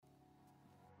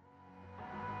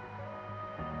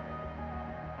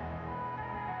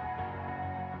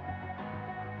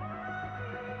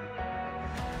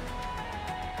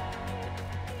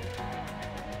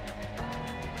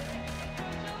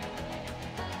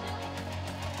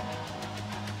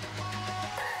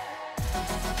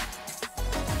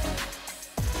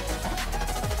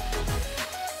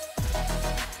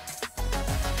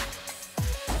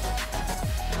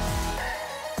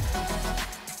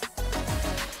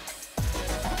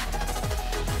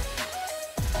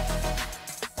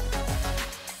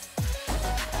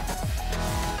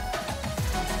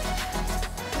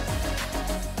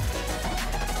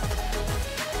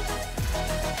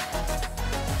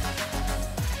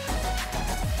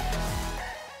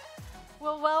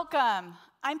Welcome.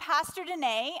 I'm Pastor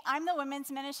Danae. I'm the women's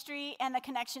ministry and the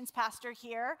connections pastor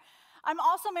here. I'm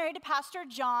also married to Pastor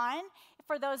John.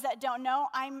 For those that don't know,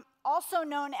 I'm also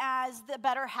known as the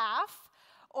better half,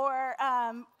 or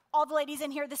all the ladies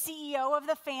in here, the CEO of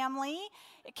the family.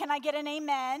 Can I get an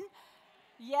amen?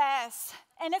 Yes.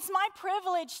 And it's my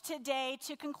privilege today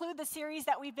to conclude the series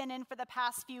that we've been in for the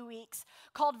past few weeks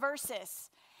called Versus.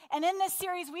 And in this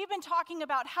series, we've been talking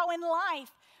about how in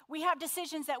life, we have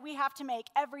decisions that we have to make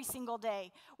every single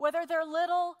day, whether they're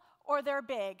little or they're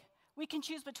big. We can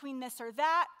choose between this or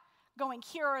that, going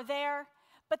here or there,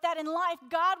 but that in life,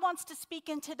 God wants to speak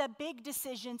into the big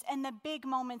decisions and the big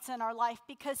moments in our life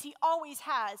because he always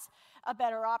has a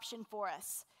better option for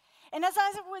us. And as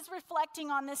I was reflecting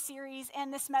on this series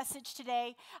and this message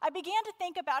today, I began to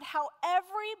think about how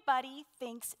everybody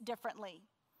thinks differently.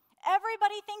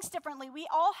 Everybody thinks differently. We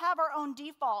all have our own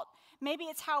default. Maybe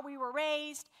it's how we were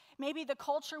raised. Maybe the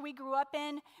culture we grew up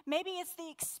in. Maybe it's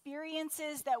the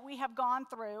experiences that we have gone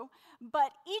through. But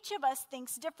each of us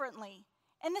thinks differently.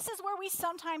 And this is where we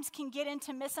sometimes can get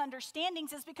into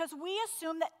misunderstandings, is because we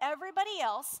assume that everybody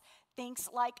else thinks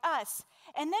like us.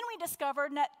 And then we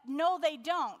discovered that no, they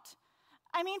don't.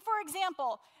 I mean, for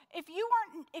example, if you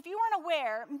weren't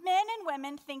aware, men and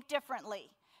women think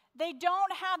differently. They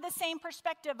don't have the same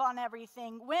perspective on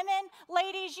everything. Women,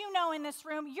 ladies, you know in this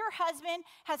room, your husband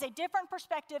has a different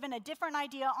perspective and a different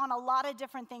idea on a lot of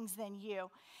different things than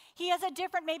you. He has a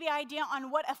different maybe idea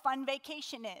on what a fun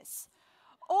vacation is.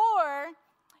 Or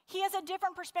he has a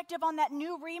different perspective on that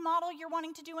new remodel you're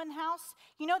wanting to do in the house.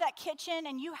 You know that kitchen,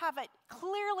 and you have it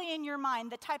clearly in your mind,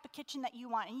 the type of kitchen that you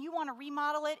want, and you want to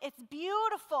remodel it. It's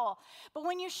beautiful. But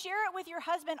when you share it with your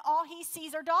husband, all he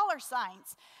sees are dollar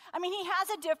signs. I mean, he has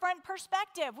a different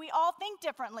perspective. We all think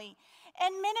differently.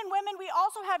 And men and women, we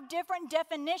also have different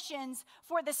definitions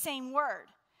for the same word.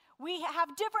 We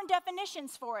have different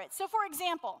definitions for it. So, for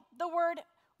example, the word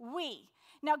we.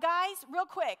 Now, guys, real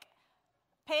quick,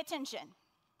 pay attention.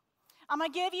 I'm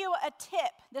going to give you a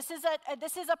tip. This is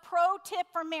a pro tip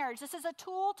for marriage. This is a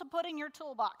tool to put in your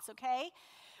toolbox, okay?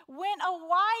 When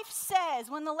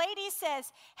the lady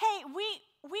says, hey,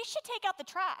 we should take out the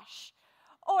trash.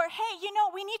 Or, hey,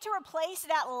 we need to replace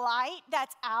that light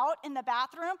that's out in the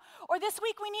bathroom. Or this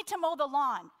week we need to mow the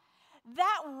lawn.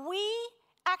 That we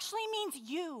actually means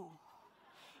you.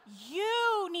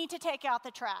 You need to take out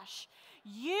the trash.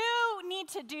 You need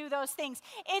to do those things.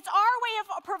 It's our way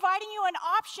of providing you an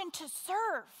option to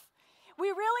serve. We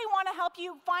really want to help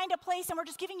you find a place, and we're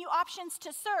just giving you options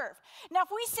to serve. Now, if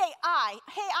we say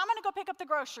hey, I'm going to go pick up the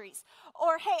groceries,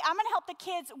 or hey, I'm going to help the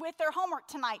kids with their homework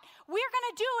tonight, we're going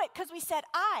to do it because we said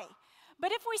I.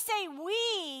 But if we say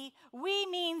we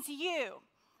means you.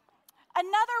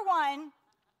 Another one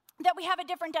that we have a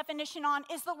different definition on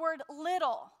is the word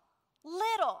little.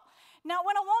 Little. Now,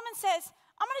 when a woman says,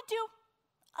 I'm going to do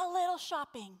a little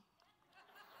shopping,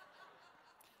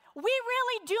 we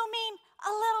really do mean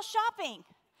a little shopping.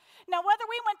 Now, whether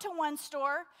we went to one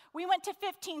store, we went to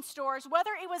 15 stores,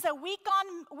 whether it was a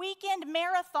weekend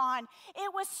marathon,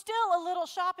 it was still a little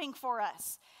shopping for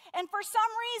us. And for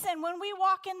some reason, when we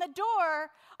walk in the door,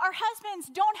 our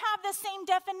husbands don't have the same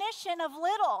definition of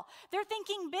little. They're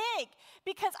thinking big,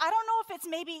 because I don't know if it's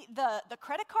maybe the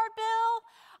credit card bill.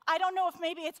 I don't know if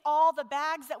maybe it's all the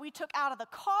bags that we took out of the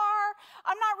car.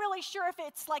 I'm not really sure if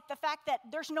it's like the fact that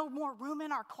there's no more room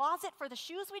in our closet for the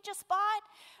shoes we just bought,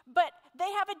 but they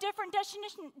have a different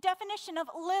definition of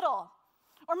little.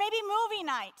 Or maybe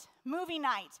movie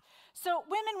night. So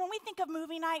women, when we think of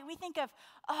movie night, we think of,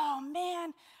 oh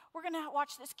man, we're going to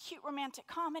watch this cute romantic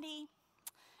comedy,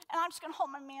 and I'm just going to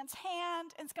hold my man's hand,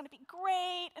 and it's going to be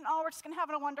great, and we're just going to have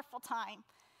a wonderful time.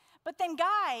 But then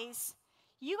guys,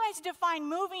 you guys define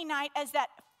movie night as that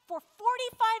for 45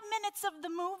 minutes of the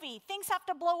movie, things have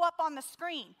to blow up on the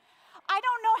screen. I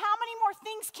don't know how many more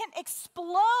things can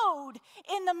explode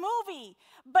in the movie,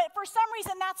 but for some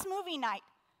reason, that's movie night.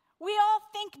 We all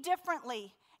think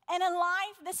differently. And in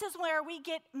life, this is where we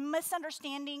get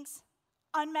misunderstandings,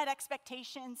 unmet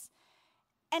expectations,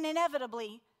 and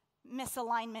inevitably,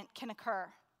 misalignment can occur.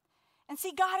 And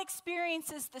see, God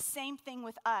experiences the same thing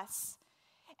with us.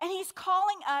 And he's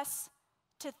calling us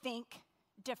to think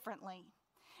differently.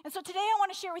 And so today I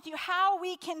want to share with you how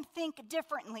we can think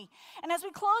differently. And as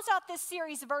we close out this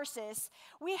series verses,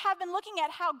 we have been looking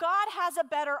at how God has a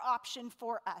better option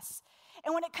for us.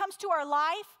 And when it comes to our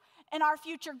life and our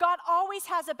future, God always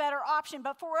has a better option.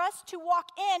 But for us to walk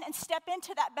in and step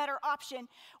into that better option,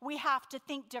 we have to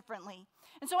think differently.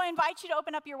 And so I invite you to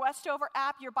open up your Westover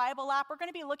app, your Bible app. We're going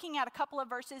to be looking at a couple of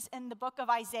verses in the book of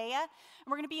Isaiah. And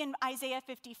we're going to be in Isaiah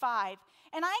 55.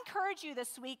 And I encourage you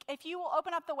this week, if you will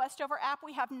open up the Westover app,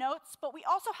 we have notes, but we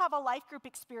also have a life group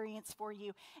experience for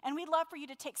you. And we'd love for you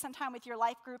to take some time with your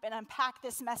life group and unpack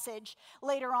this message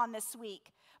later on this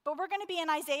week. But we're going to be in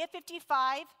Isaiah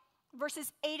 55,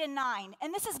 verses 8 and 9.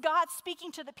 And this is God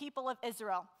speaking to the people of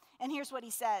Israel. And here's what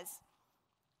he says.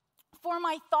 For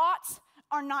my thoughts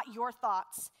are not your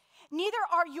thoughts, neither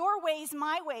are your ways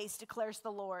my ways, declares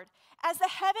the Lord. As the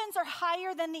heavens are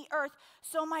higher than the earth,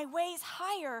 so my ways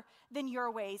higher than your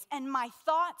ways, and my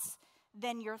thoughts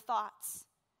than your thoughts.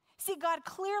 See, God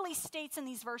clearly states in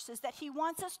these verses that he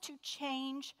wants us to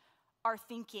change our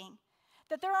thinking.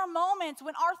 That there are moments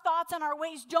when our thoughts and our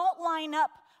ways don't line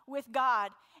up with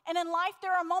God. And in life,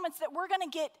 there are moments that we're going to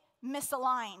get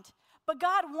misaligned. But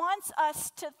God wants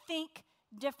us to think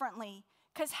differently.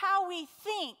 Because how we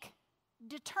think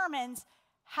determines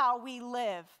how we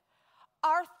live.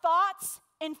 Our thoughts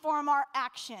inform our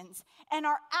actions, and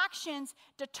our actions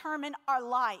determine our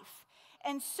life.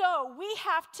 And so we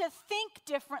have to think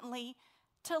differently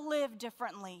to live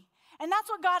differently. And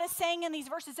that's what God is saying in these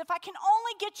verses. If I can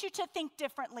only get you to think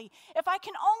differently, if I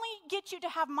can only get you to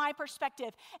have my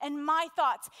perspective and my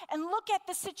thoughts and look at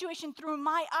the situation through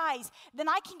my eyes, then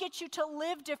I can get you to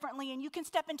live differently and you can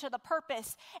step into the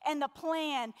purpose and the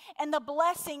plan and the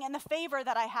blessing and the favor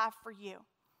that I have for you.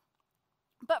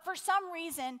 But for some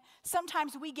reason,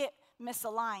 sometimes we get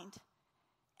misaligned.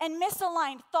 And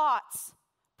misaligned thoughts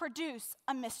produce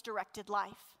a misdirected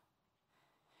life.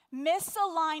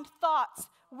 Misaligned thoughts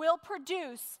will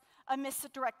produce a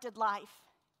misdirected life.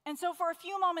 And so for a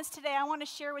few moments today, I want to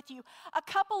share with you a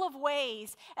couple of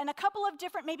ways and a couple of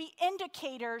different maybe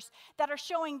indicators that are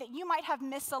showing that you might have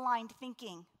misaligned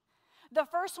thinking. The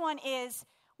first one is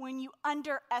when you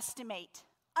underestimate.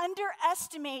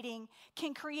 Underestimating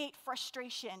can create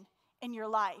frustration in your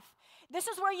life. This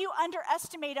is where you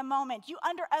underestimate a moment. You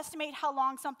underestimate how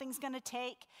long something's going to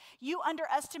take. You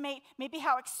underestimate maybe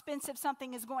how expensive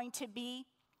something is going to be.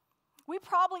 We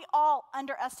probably all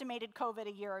underestimated COVID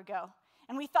a year ago,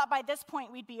 and we thought by this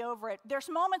point we'd be over it. There's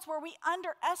moments where we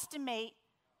underestimate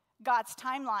God's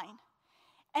timeline,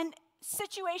 and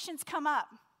situations come up.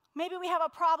 Maybe we have a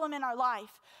problem in our life,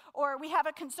 or we have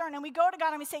a concern, and we go to God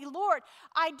and we say, Lord,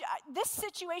 this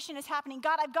situation is happening.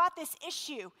 God, I've got this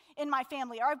issue in my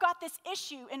family, or I've got this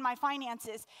issue in my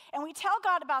finances. And we tell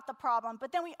God about the problem,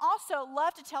 but then we also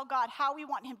love to tell God how we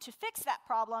want him to fix that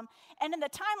problem, and in the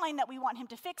timeline that we want him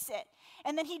to fix it.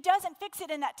 And then he doesn't fix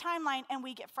it in that timeline, and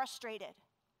we get frustrated.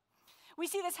 We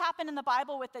see this happen in the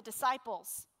Bible with the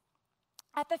disciples.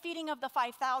 At the feeding of the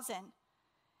 5,000,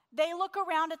 they look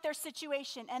around at their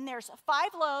situation, and there's 5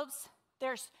 loaves,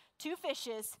 there's 2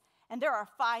 fishes, and there are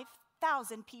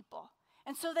 5,000 people.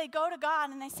 And so they go to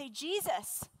God and they say,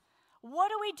 Jesus, what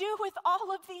do we do with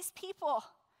all of these people?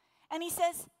 And he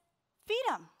says, feed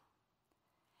them.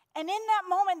 And in that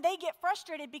moment, they get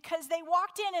frustrated because they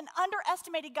walked in and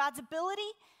underestimated God's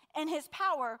ability and his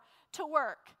power to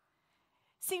work.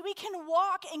 See, we can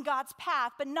walk in God's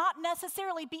path, but not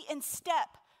necessarily be in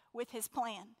step with his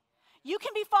plan. You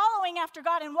can be following after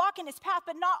God and walk in his path,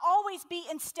 but not always be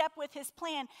in step with his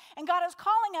plan. And God is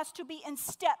calling us to be in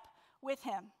step with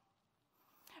him.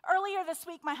 Earlier this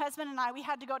week, my husband and I, we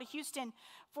had to go to Houston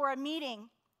for a meeting.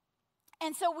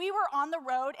 And so we were on the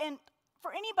road. And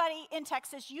for anybody in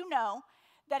Texas, you know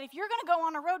that if you're going to go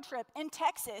on a road trip in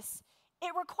Texas,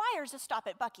 it requires a stop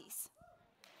at Buc-ee's,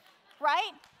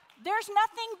 right? There's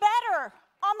nothing better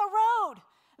on the road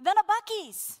than a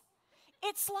Buc-ee's.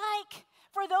 It's like,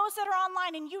 for those that are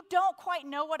online and you don't quite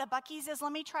know what a Buc-ee's is,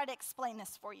 let me try to explain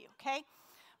this for you, okay?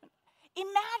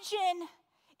 Imagine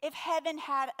if heaven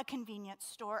had a convenience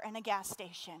store and a gas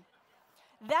station.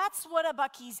 That's what a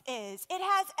Buc-ee's is. It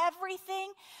has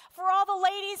everything. For all the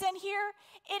ladies in here,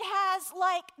 it has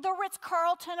like the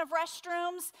Ritz-Carlton of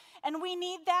restrooms, and we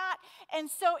need that. And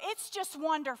so it's just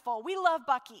wonderful. We love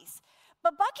Buc-ee's.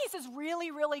 But Buc-ee's is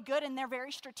really, really good, and they're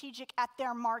very strategic at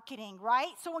their marketing,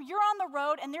 right? So you're on the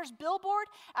road, and there's billboard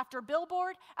after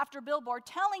billboard after billboard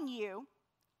telling you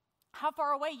how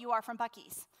far away you are from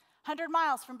Buc-ee's. 100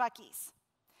 miles from Buc-ee's,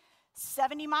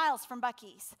 70 miles from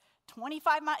Buc-ee's,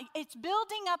 25 miles. It's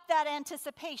building up that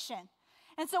anticipation.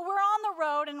 And so we're on the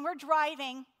road, and we're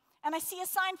driving, and I see a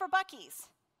sign for Buc-ee's,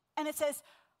 and it says,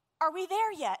 "Are we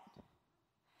there yet?"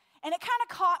 And it kind of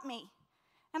caught me.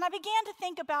 And I began to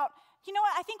think about, you know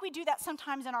what, I think we do that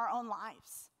sometimes in our own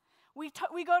lives. We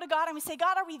go to God and we say,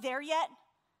 God, are we there yet?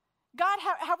 God,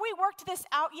 have we worked this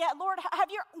out yet? Lord, when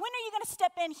are you going to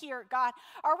step in here, God?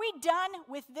 Are we done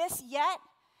with this yet?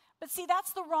 But see,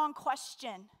 that's the wrong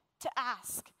question to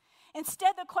ask.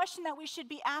 Instead, the question that we should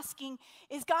be asking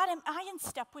is, God, am I in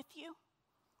step with you?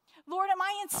 Lord, am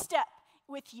I in step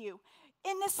with you?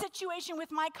 In this situation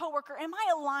with my coworker, am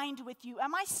I aligned with you?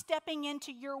 Am I stepping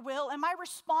into your will? Am I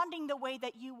responding the way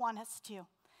that you want us to?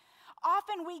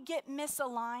 Often we get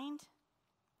misaligned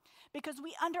because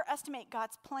we underestimate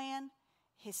God's plan,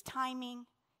 his timing,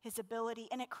 his ability,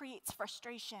 and it creates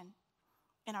frustration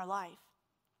in our life.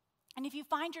 And if you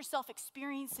find yourself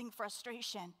experiencing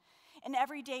frustration in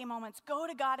everyday moments, go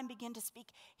to God and begin to speak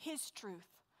his truth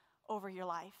over your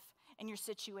life and your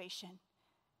situation.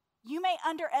 You may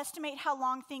underestimate how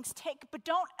long things take, but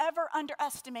don't ever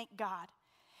underestimate God.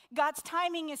 God's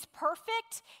timing is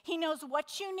perfect. He knows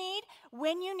what you need,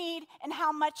 when you need, and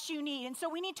how much you need. And so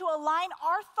we need to align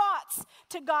our thoughts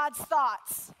to God's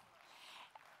thoughts.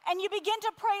 And you begin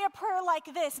to pray a prayer like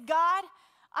this: God,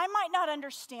 I might not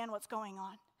understand what's going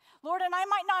on. Lord, and I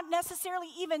might not necessarily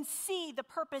even see the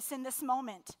purpose in this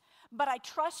moment, but I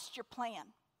trust your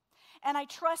plan. And I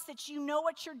trust that you know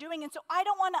what you're doing. And so I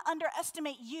don't want to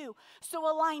underestimate you.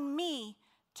 So align me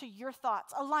to your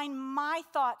thoughts. Align my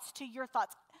thoughts to your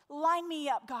thoughts. Line me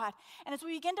up, God. And as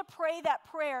we begin to pray that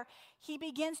prayer, he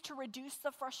begins to reduce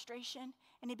the frustration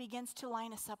and he begins to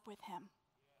line us up with him.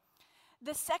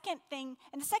 The second thing,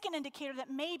 and the second indicator that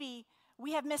maybe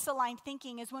we have misaligned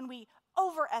thinking is when we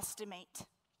overestimate.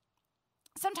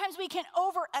 Sometimes we can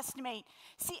overestimate.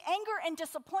 See, anger and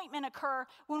disappointment occur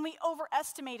when we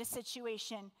overestimate a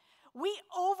situation. We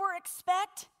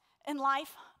overexpect and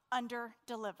life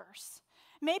under-delivers.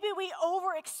 Maybe we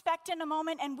overexpect in a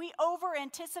moment and we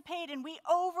over-anticipate and we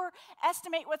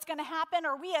overestimate what's going to happen,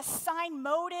 or we assign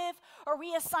motive or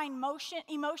we assign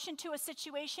emotion to a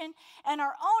situation, and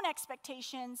our own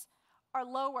expectations are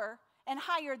lower and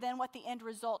higher than what the end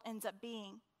result ends up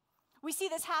being. We see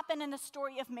this happen in the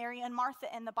story of Mary and Martha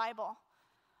in the Bible.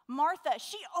 Martha,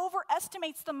 she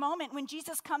overestimates the moment when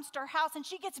Jesus comes to her house, and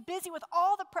she gets busy with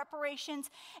all the preparations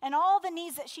and all the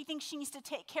needs that she thinks she needs to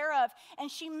take care of,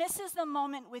 and she misses the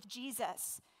moment with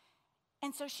Jesus.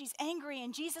 And so she's angry,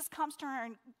 and Jesus comes to her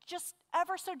and just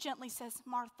ever so gently says,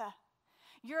 Martha,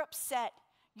 you're upset.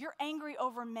 You're angry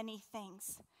over many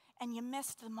things, and you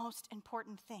missed the most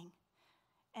important thing,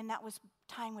 and that was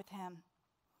time with him.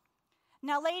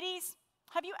 Now, ladies,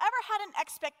 have you ever had an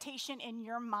expectation in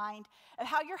your mind of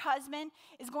how your husband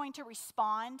is going to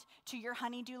respond to your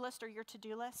honey-do list or your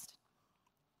to-do list?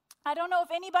 I don't know if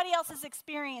anybody else has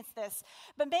experienced this,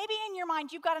 but maybe in your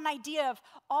mind you've got an idea of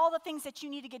all the things that you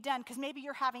need to get done because maybe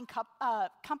you're having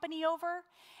company over,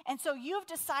 and so you've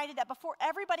decided that before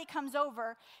everybody comes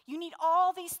over, you need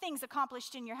all these things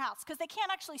accomplished in your house because they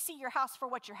can't actually see your house for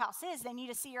what your house is. They need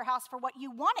to see your house for what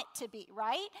you want it to be,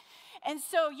 right? And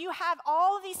so you have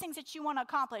all of these things that you want to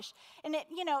accomplish, and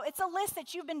it's a list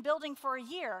that you've been building for a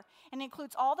year, and it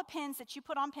includes all the pins that you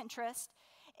put on Pinterest.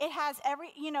 It has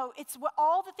it's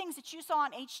all the things that you saw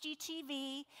on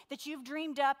HGTV that you've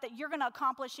dreamed up that you're going to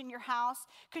accomplish in your house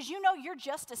because you're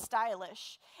just as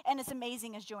stylish and as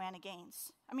amazing as Joanna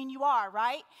Gaines. I mean, you are,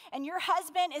 right? And your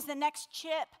husband is the next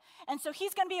Chip, and so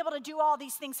he's going to be able to do all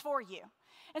these things for you.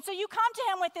 And so you come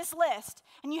to him with this list,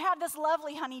 and you have this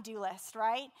lovely honey-do list,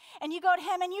 right? And you go to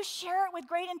him, and you share it with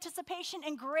great anticipation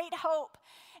and great hope,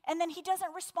 and then he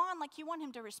doesn't respond like you want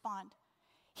him to respond.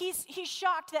 He's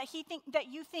shocked that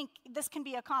you think this can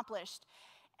be accomplished.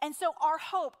 And so our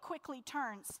hope quickly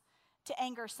turns to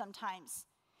anger sometimes.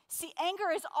 See,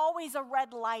 anger is always a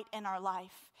red light in our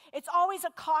life. It's always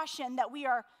a caution that we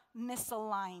are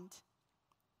misaligned.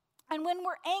 And when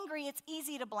we're angry, it's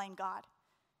easy to blame God.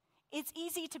 It's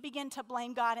easy to begin to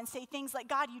blame God and say things like,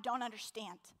 God, you don't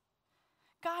understand.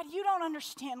 God, you don't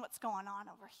understand what's going on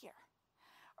over here.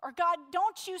 Or God,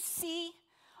 don't you see?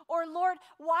 Or Lord,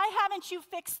 why haven't you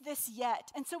fixed this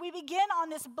yet? And so we begin on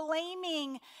this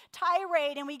blaming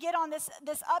tirade and we get on this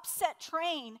upset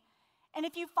train. And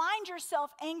if you find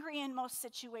yourself angry in most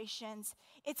situations,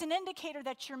 it's an indicator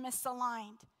that you're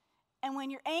misaligned. And when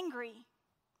you're angry,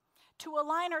 to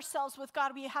align ourselves with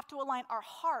God, we have to align our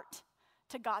heart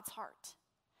to God's heart.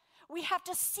 We have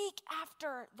to seek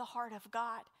after the heart of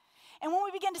God. And when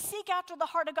we begin to seek after the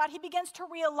heart of God, he begins to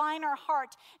realign our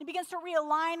heart. He begins to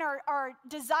realign our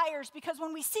desires, because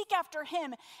when we seek after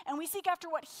him and we seek after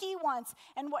what he wants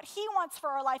and what he wants for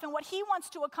our life and what he wants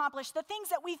to accomplish, the things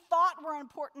that we thought were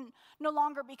important no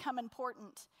longer become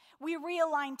important. We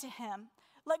realign to him.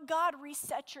 Let God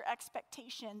reset your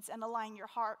expectations and align your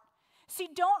heart. See,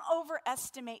 don't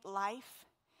overestimate life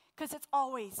because it's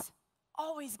always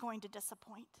going to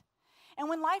disappoint. And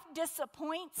when life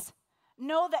disappoints,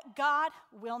 know that God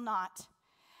will not.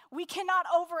 We cannot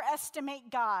overestimate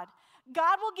God.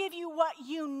 God will give you what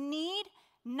you need,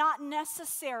 not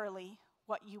necessarily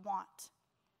what you want.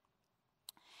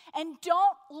 And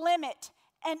don't limit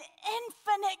an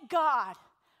infinite God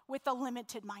with a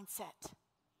limited mindset.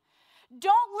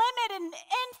 Don't limit an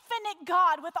infinite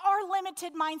God with our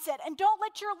limited mindset. And don't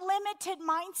let your limited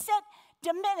mindset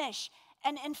diminish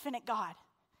an infinite God.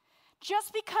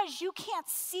 Just because you can't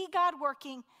see God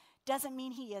working doesn't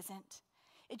mean he isn't.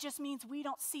 It just means we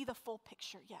don't see the full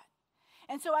picture yet.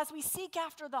 And so as we seek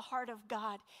after the heart of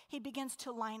God, he begins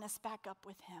to line us back up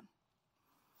with him.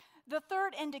 The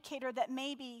third indicator that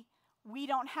maybe we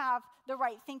don't have the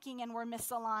right thinking and we're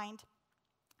misaligned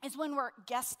is when we're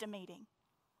guesstimating.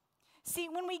 See,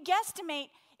 when we guesstimate,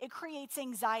 it creates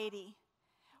anxiety.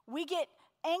 We get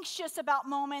anxious about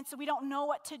moments. We don't know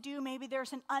what to do. Maybe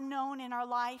there's an unknown in our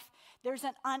life. There's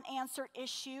an unanswered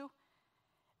issue.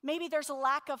 Maybe there's a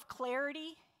lack of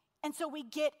clarity. And so we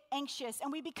get anxious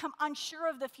and we become unsure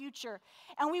of the future.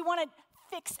 And we want to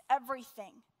fix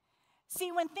everything.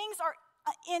 See, when things are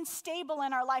unstable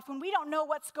in our life, when we don't know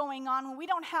what's going on, when we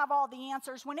don't have all the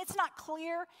answers, when it's not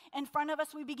clear in front of us,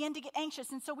 we begin to get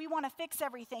anxious. And so we want to fix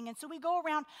everything. And so we go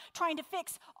around trying to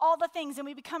fix all the things and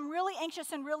we become really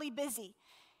anxious and really busy.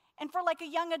 And for like a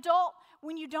young adult,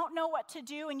 when you don't know what to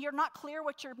do and you're not clear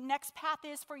what your next path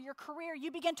is for your career,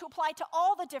 you begin to apply to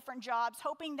all the different jobs,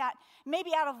 hoping that maybe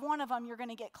out of one of them you're going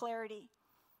to get clarity.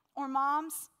 Or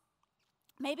moms,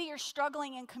 maybe you're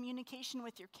struggling in communication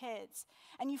with your kids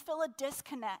and you feel a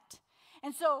disconnect.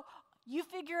 And so you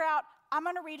figure out, I'm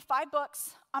going to read 5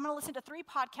 books, I'm going to listen to 3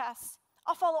 podcasts,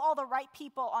 I'll follow all the right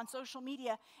people on social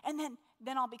media, and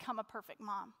then I'll become a perfect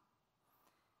mom.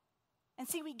 And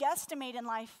see, we guesstimate in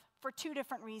life for 2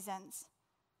 different reasons: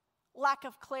 lack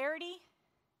of clarity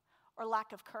or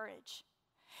lack of courage.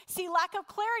 See, lack of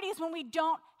clarity is when we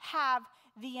don't have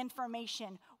the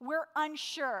information. We're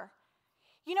unsure.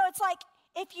 You know, it's like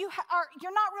if you're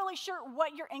not really sure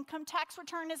what your income tax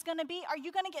return is going to be. Are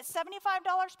you going to get $75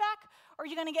 back or are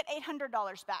you going to get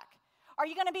 $800 back? Are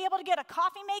you going to be able to get a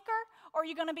coffee maker or are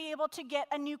you going to be able to get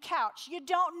a new couch? You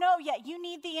don't know yet. You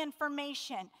need the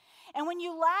information. And when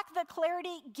you lack the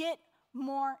clarity, get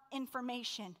more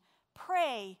information.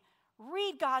 Pray,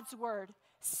 read God's word,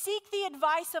 seek the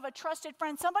advice of a trusted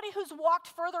friend, somebody who's walked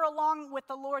further along with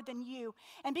the Lord than you,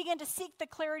 and begin to seek the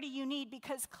clarity you need,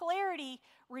 because clarity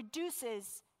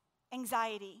reduces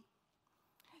anxiety.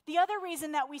 The other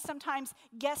reason that we sometimes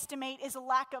guesstimate is a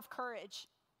lack of courage.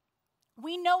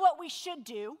 We know what we should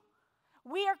do.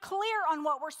 We are clear on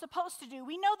what we're supposed to do.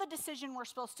 We know the decision we're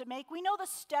supposed to make. We know the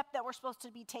step that we're supposed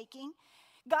to be taking.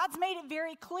 God's made it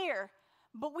very clear,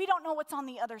 but we don't know what's on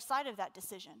the other side of that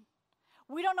decision.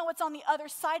 We don't know what's on the other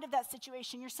side of that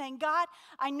situation. You're saying, God,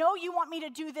 I know you want me to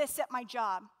do this at my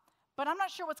job, but I'm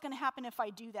not sure what's going to happen if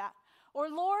I do that. Or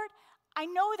Lord, I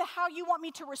know how you want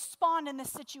me to respond in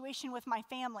this situation with my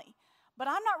family, but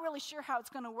I'm not really sure how it's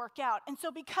going to work out. And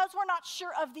so because we're not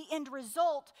sure of the end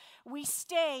result, we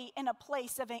stay in a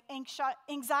place of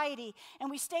anxiety, and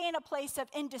we stay in a place of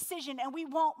indecision, and we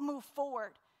won't move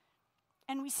forward,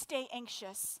 and we stay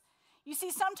anxious. You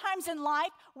see, sometimes in life,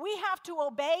 we have to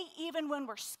obey even when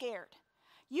we're scared.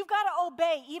 You've got to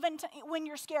obey even when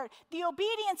you're scared. The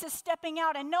obedience is stepping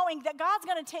out and knowing that God's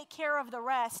going to take care of the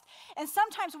rest. And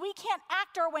sometimes we can't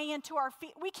act our way into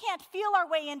we can't feel our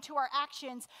way into our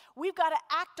actions. We've got to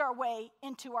act our way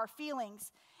into our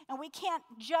feelings. And we can't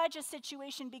judge a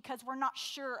situation because we're not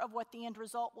sure of what the end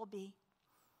result will be.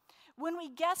 When we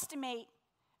guesstimate,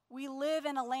 we live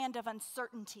in a land of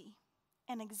uncertainty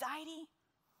and anxiety.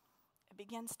 It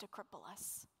begins to cripple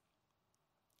us.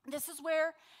 This is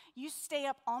where you stay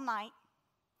up all night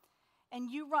and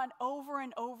you run over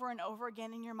and over and over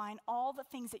again in your mind all the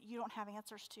things that you don't have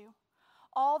answers to,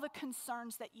 all the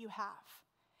concerns that you have,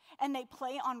 and they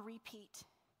play on repeat.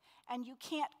 And you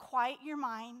can't quiet your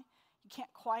mind, you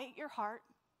can't quiet your heart.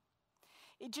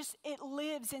 It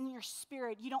lives in your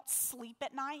spirit. You don't sleep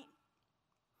at night.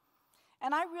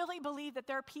 And I really believe that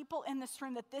there are people in this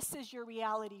room that this is your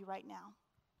reality right now.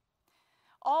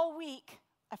 All week,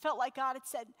 I felt like God had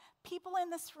said, people in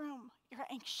this room, you're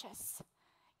anxious.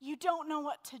 You don't know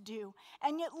what to do.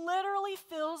 And it literally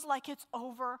feels like it's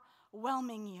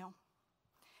overwhelming you.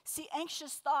 See,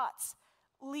 anxious thoughts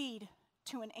lead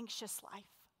to an anxious life.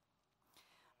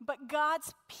 But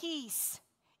God's peace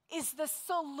is the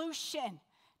solution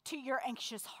to your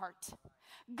anxious heart.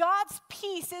 God's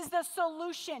peace is the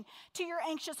solution to your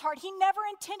anxious heart. He never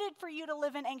intended for you to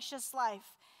live an anxious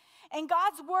life. And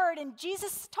God's word, and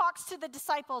Jesus talks to the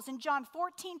disciples in John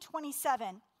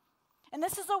 14:27. And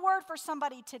this is a word for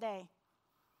somebody today.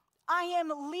 I am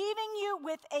leaving you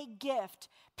with a gift,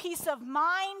 peace of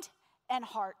mind and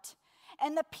heart.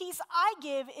 And the peace I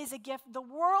give is a gift the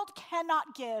world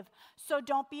cannot give, so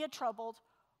don't be troubled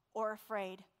or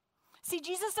afraid. See,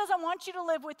 Jesus doesn't want you to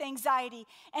live with anxiety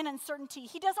and uncertainty.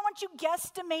 He doesn't want you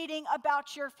guesstimating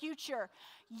about your future.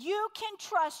 You can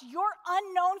trust your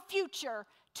unknown future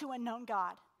to a known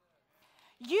God.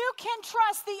 You can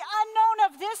trust the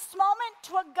unknown of this moment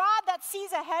to a God that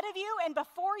sees ahead of you and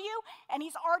before you, and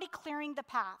he's already clearing the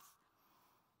path.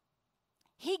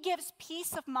 He gives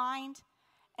peace of mind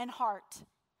and heart.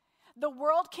 The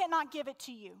world cannot give it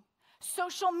to you.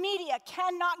 Social media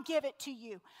cannot give it to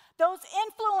you. Those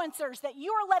influencers that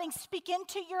you are letting speak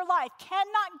into your life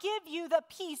cannot give you the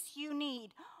peace you need.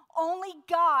 Only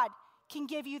God can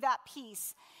give you that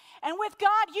peace. And with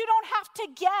God, you don't have to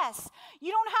guess.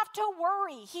 You don't have to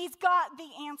worry. He's got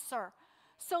the answer.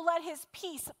 So let his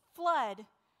peace flood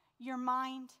your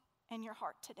mind and your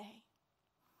heart today.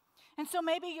 And so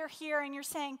maybe you're here and you're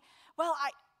saying, well,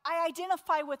 I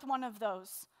identify with one of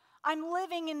those. I'm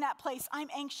living in that place. I'm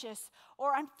anxious,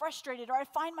 or I'm frustrated, or I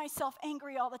find myself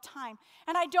angry all the time.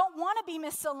 And I don't want to be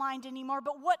misaligned anymore,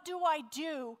 but what do I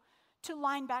do to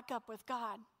line back up with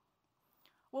God?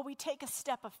 Well, we take a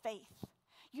step of faith.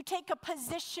 You take a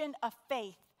position of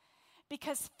faith,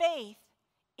 because faith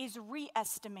is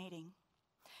re-estimating.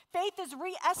 Faith is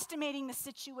re-estimating the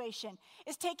situation,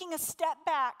 is taking a step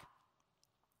back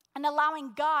and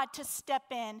allowing God to step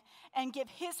in and give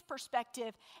his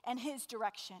perspective and his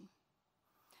direction.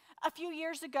 A few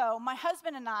years ago, my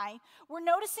husband and I were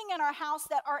noticing in our house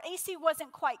that our AC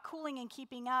wasn't quite cooling and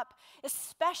keeping up,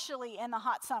 especially in the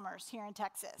hot summers here in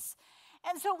Texas.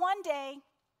 And so one day,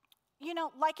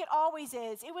 like it always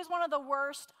is, it was one of the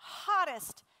worst,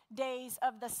 hottest days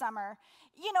of the summer.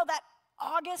 That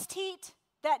August heat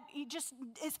that just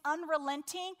is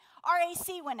unrelenting. Our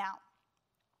AC went out.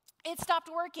 It stopped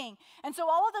working. And so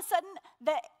all of a sudden,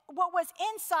 what was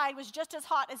inside was just as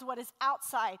hot as what is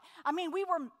outside. I mean, we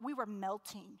were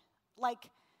melting.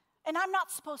 And I'm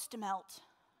not supposed to melt.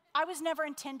 I was never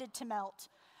intended to melt.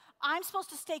 I'm supposed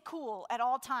to stay cool at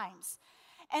all times.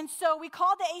 And so we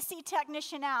called the AC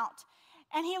technician out.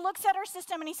 And he looks at our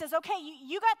system and he says, okay,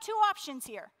 you got two options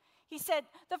here. He said,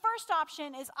 the first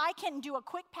option is I can do a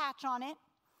quick patch on it,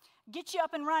 get you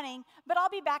up and running, but I'll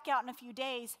be back out in a few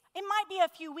days. It might be a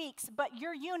few weeks, but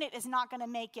your unit is not going to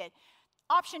make it.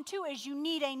 Option two is you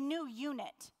need a new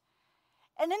unit.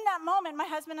 And in that moment, my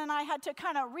husband and I had to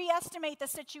kind of re-estimate the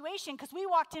situation, because we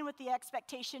walked in with the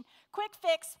expectation, quick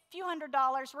fix, few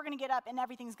 $100s, we're going to get up and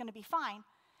everything's going to be fine.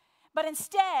 But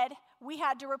instead, we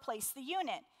had to replace the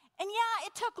unit. And yeah,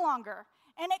 it took longer,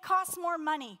 and it cost more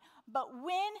money. But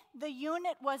when the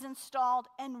unit was installed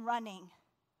and running,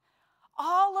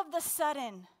 all of the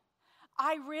sudden,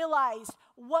 I realized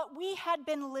what we had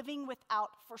been living without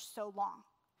for so long.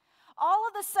 All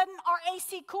of a sudden, our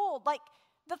AC cooled. Like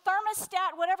the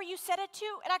thermostat, whatever you set it to,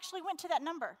 it actually went to that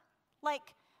number.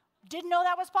 Didn't know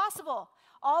that was possible.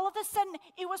 All of a sudden,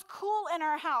 it was cool in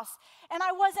our house, and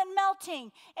I wasn't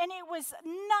melting, and it was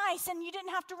nice, and you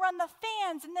didn't have to run the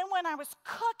fans. And then when I was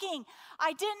cooking,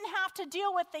 I didn't have to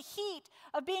deal with the heat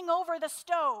of being over the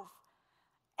stove.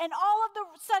 And all of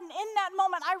a sudden, in that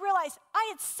moment, I realized I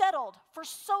had settled for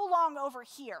so long over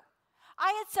here.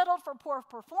 I had settled for poor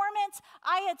performance.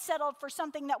 I had settled for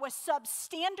something that was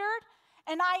substandard,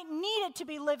 and I needed to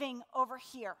be living over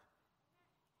here.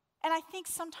 And I think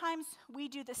sometimes we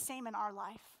do the same in our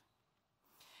life.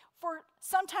 For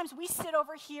sometimes we sit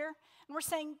over here and we're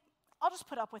saying, I'll just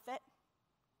put up with it.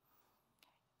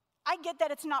 I get that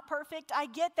it's not perfect. I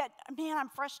get that, man, I'm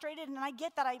frustrated, and I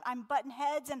get that I'm butting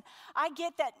heads, and I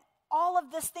get that all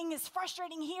of this thing is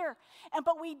frustrating here.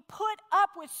 But we put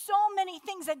up with so many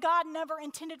things that God never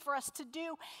intended for us to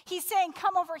do. He's saying,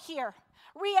 come over here.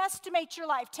 Re-estimate your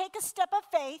life. Take a step of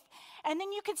faith, and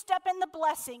then you can step in the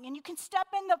blessing, and you can step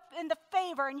in the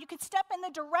favor, and you can step in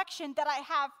the direction that I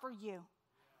have for you.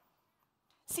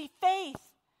 See, faith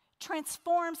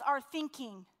transforms our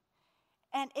thinking,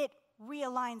 and it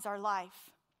realigns our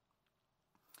life.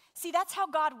 See, that's how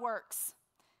God works.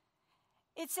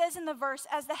 It says in the verse,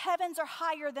 as the heavens are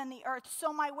higher than the earth,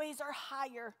 so my ways are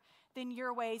higher than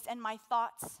your ways, and my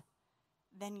thoughts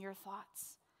than your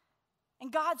thoughts.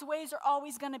 And God's ways are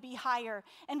always going to be higher.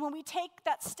 And when we take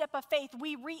that step of faith,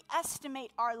 we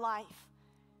re-estimate our life.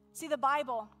 See, the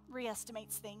Bible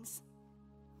re-estimates things.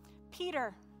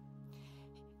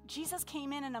 Jesus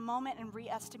came in a moment and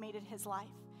re-estimated his life.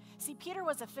 See, Peter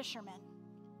was a fisherman.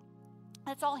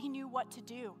 That's all he knew what to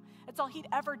do. That's all he'd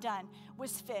ever done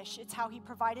was fish. It's how he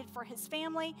provided for his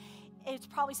family. It's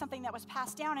probably something that was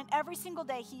passed down, and every single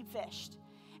day he fished.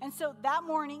 And so that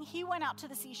morning, he went out to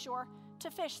the seashore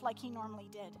to fish like he normally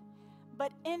did.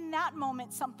 But in that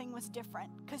moment, something was different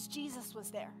because Jesus was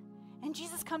there. And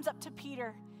Jesus comes up to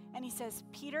Peter and he says,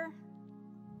 Peter,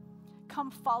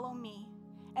 come follow me,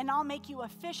 and I'll make you a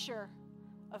fisher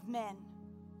of men.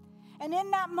 And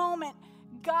in that moment,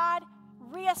 God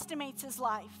re-estimates his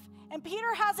life. And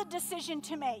Peter has a decision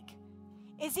to make.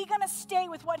 Is he going to stay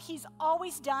with what he's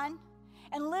always done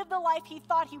and live the life he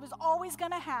thought he was always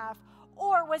going to have?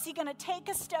 Or was he going to take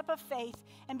a step of faith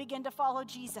and begin to follow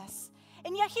Jesus?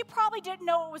 And yet he probably didn't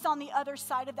know what was on the other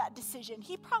side of that decision.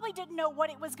 He probably didn't know what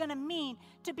it was going to mean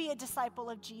to be a disciple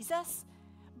of Jesus.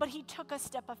 But he took a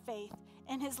step of faith,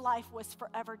 and his life was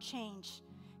forever changed.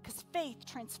 Because faith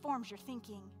transforms your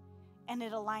thinking, and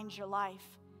it aligns your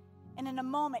life. And in a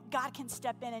moment, God can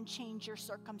step in and change your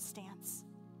circumstance.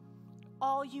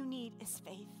 All you need is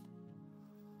faith.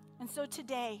 And so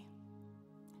today,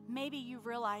 maybe you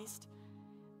realized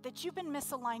that you've been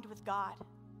misaligned with God.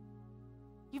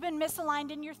 You've been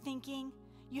misaligned in your thinking.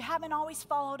 You haven't always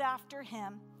followed after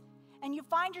him. And you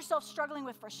find yourself struggling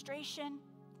with frustration,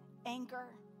 anger,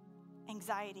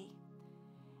 anxiety.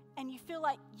 And you feel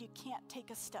like you can't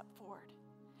take a step forward.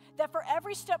 That for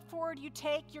every step forward you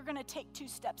take, you're going to take 2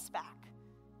 steps back.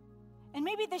 And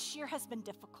maybe this year has been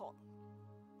difficult.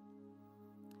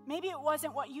 Maybe it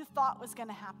wasn't what you thought was going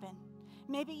to happen.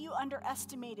 Maybe you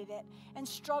underestimated it and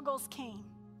struggles came.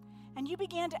 And you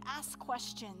began to ask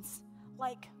questions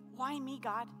like, why me,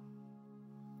 God?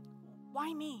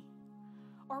 Why me?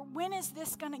 Or when is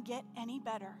this going to get any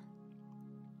better?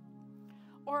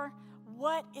 Or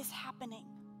what is happening?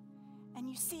 And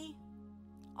you see,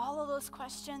 all of those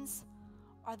questions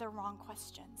are the wrong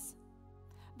questions.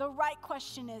 The right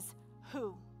question is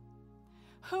who?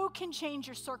 Who can change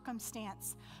your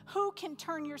circumstance? Who can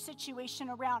turn your situation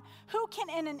around? Who can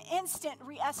in an instant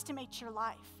re-estimate your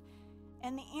life?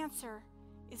 And the answer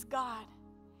is God.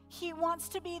 He wants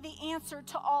to be the answer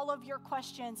to all of your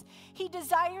questions. He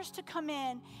desires to come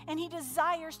in and he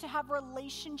desires to have a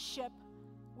relationship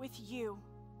with you.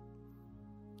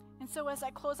 And so as I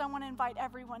close, I want to invite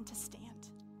everyone to stand.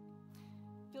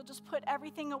 If you'll just put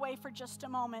everything away for just a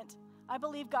moment, I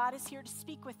believe God is here to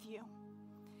speak with you.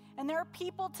 And there are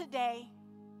people today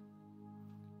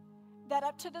that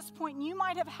up to this point, you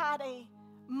might have had a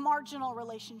marginal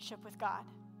relationship with God.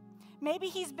 Maybe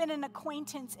he's been an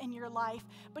acquaintance in your life,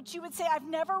 but you would say, I've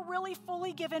never really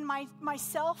fully given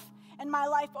myself and my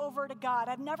life over to God.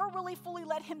 I've never really fully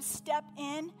let him step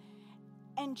in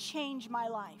and change my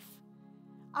life.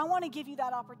 I want to give you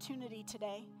that opportunity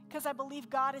today because I believe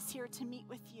God is here to meet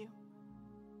with you.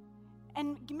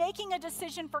 And making a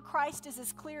decision for Christ is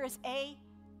as clear as A,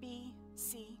 B,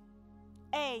 C.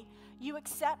 A, you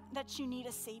accept that you need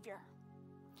a Savior.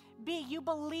 B, you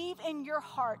believe in your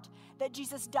heart that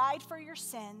Jesus died for your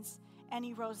sins and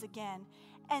he rose again.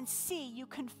 And C, you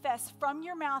confess from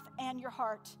your mouth and your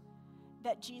heart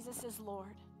that Jesus is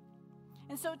Lord.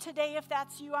 And so today, if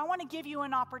that's you, I want to give you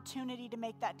an opportunity to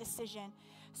make that decision.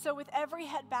 So with every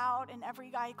head bowed and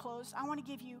every eye closed, I want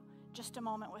to give you just a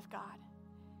moment with God.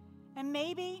 And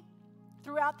maybe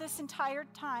throughout this entire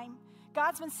time,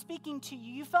 God's been speaking to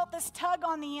you. You felt this tug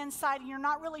on the inside and you're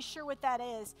not really sure what that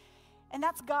is. And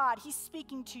that's God. He's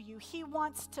speaking to you. He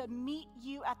wants to meet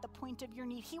you at the point of your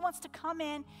need. He wants to come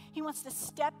in. He wants to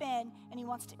step in and he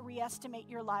wants to re-estimate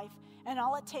your life. And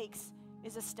all it takes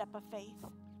is a step of faith.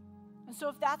 And so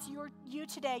if that's you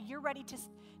today, you're ready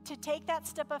to take that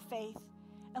step of faith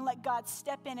and let God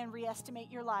step in and re-estimate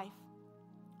your life.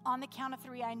 On the count of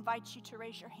 3, I invite you to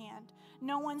raise your hand.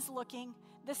 No one's looking.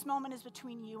 This moment is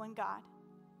between you and God.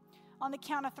 On the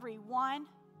count of 3, 1,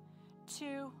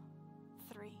 2,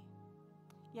 3.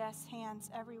 Yes, hands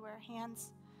everywhere.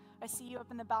 Hands. I see you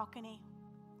up in the balcony.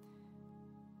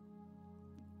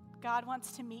 God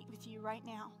wants to meet with you right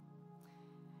now.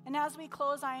 And as we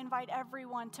close, I invite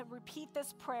everyone to repeat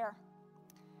this prayer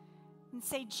and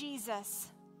say, Jesus,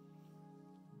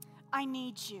 I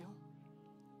need you.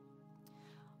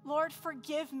 Lord,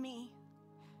 forgive me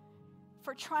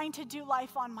for trying to do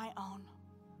life on my own.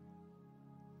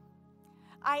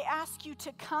 I ask you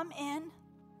to come in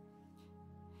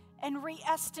and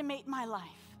re-estimate my life.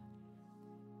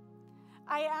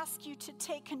 I ask you to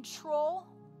take control.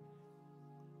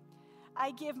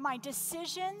 I give my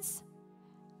decisions,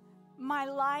 my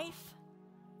life,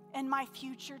 and my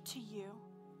future to you.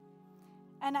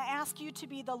 And I ask you to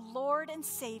be the Lord and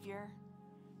Savior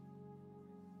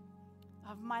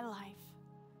of my life.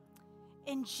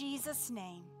 In Jesus'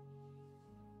 name,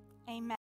 amen.